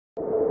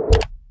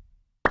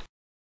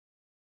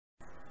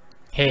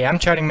Hey, I'm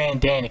Charting Man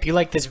Dan. If you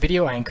like this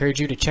video, I encourage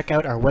you to check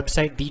out our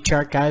website,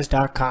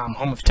 TheChartGuys.com,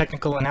 home of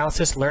technical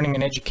analysis, learning,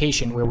 and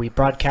education, where we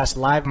broadcast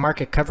live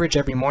market coverage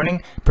every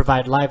morning,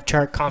 provide live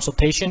chart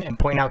consultation, and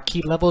point out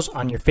key levels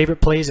on your favorite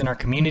plays in our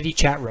community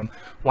chat room.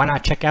 Why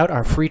not check out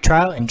our free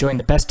trial and join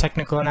the best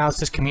technical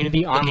analysis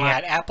community online? Looking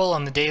at Apple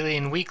on the daily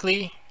and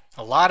weekly,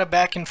 a lot of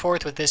back and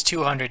forth with this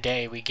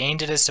 200-day. We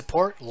gained it as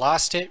support,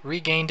 lost it,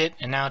 regained it,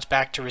 and now it's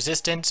back to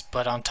resistance.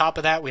 But on top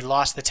of that, we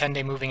lost the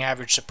 10-day moving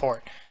average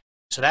support.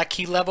 So that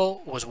key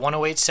level was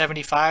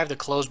 108.75. The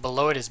close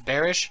below it is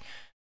bearish.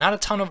 Not a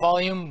ton of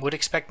volume. Would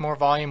expect more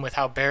volume with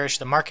how bearish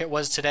the market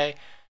was today.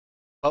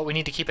 But we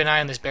need to keep an eye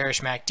on this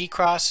bearish MACD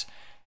cross.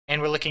 And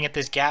we're looking at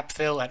this gap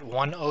fill at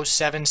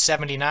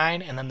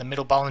 107.79 and then the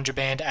middle Bollinger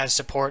Band as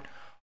support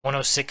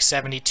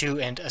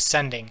 106.72 and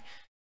ascending.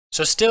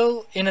 So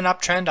still in an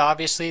uptrend,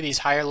 obviously, these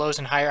higher lows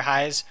and higher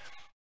highs.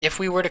 If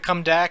we were to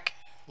come back,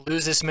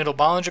 lose this middle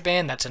Bollinger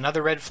Band, that's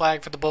another red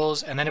flag for the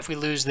bulls. And then if we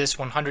lose this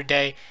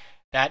 100-day,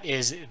 that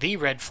is the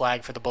red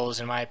flag for the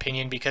bulls in my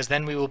opinion, because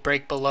then we will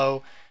break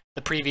below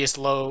the previous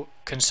low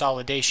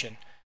consolidation.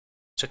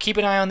 So keep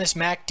an eye on this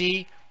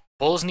MACD.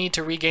 Bulls need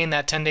to regain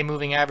that 10-day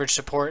moving average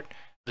support.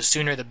 The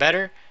sooner the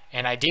better,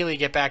 and ideally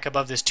get back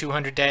above this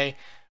 200-day.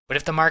 But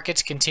if the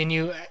markets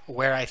continue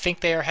where I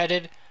think they are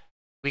headed,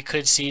 we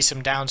could see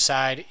some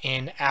downside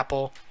in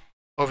Apple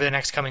over the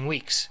next coming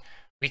weeks.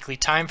 Weekly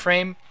time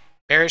frame,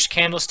 bearish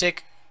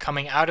candlestick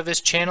coming out of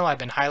this channel. I've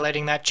been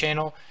highlighting that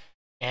channel.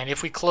 And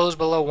if we close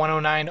below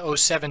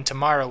 109.07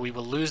 tomorrow, we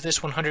will lose this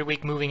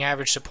 100-week moving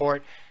average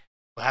support.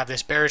 We'll have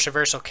this bearish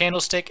reversal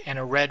candlestick, and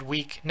a red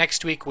week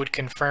next week would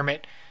confirm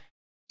it.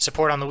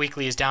 Support on the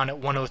weekly is down at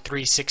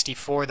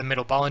 103.64, the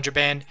middle Bollinger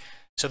Band.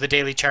 So the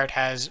daily chart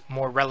has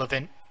more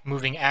relevant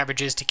moving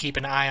averages to keep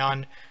an eye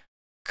on,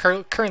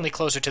 currently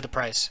closer to the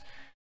price.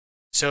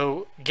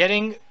 So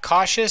getting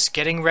cautious,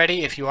 getting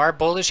ready. If you are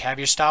bullish, have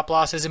your stop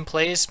losses in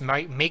place.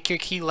 Make your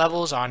key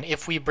levels on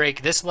if we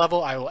break this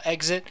level, I will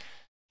exit.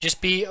 Just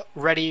be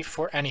ready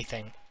for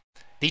anything.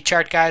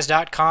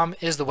 TheChartGuys.com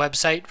is the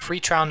website.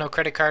 Free trial, no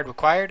credit card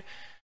required.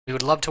 We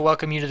would love to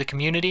welcome you to the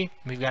community.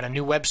 We've got a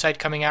new website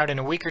coming out in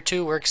a week or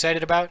two we're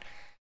excited about.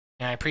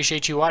 And I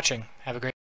appreciate you watching. Have a great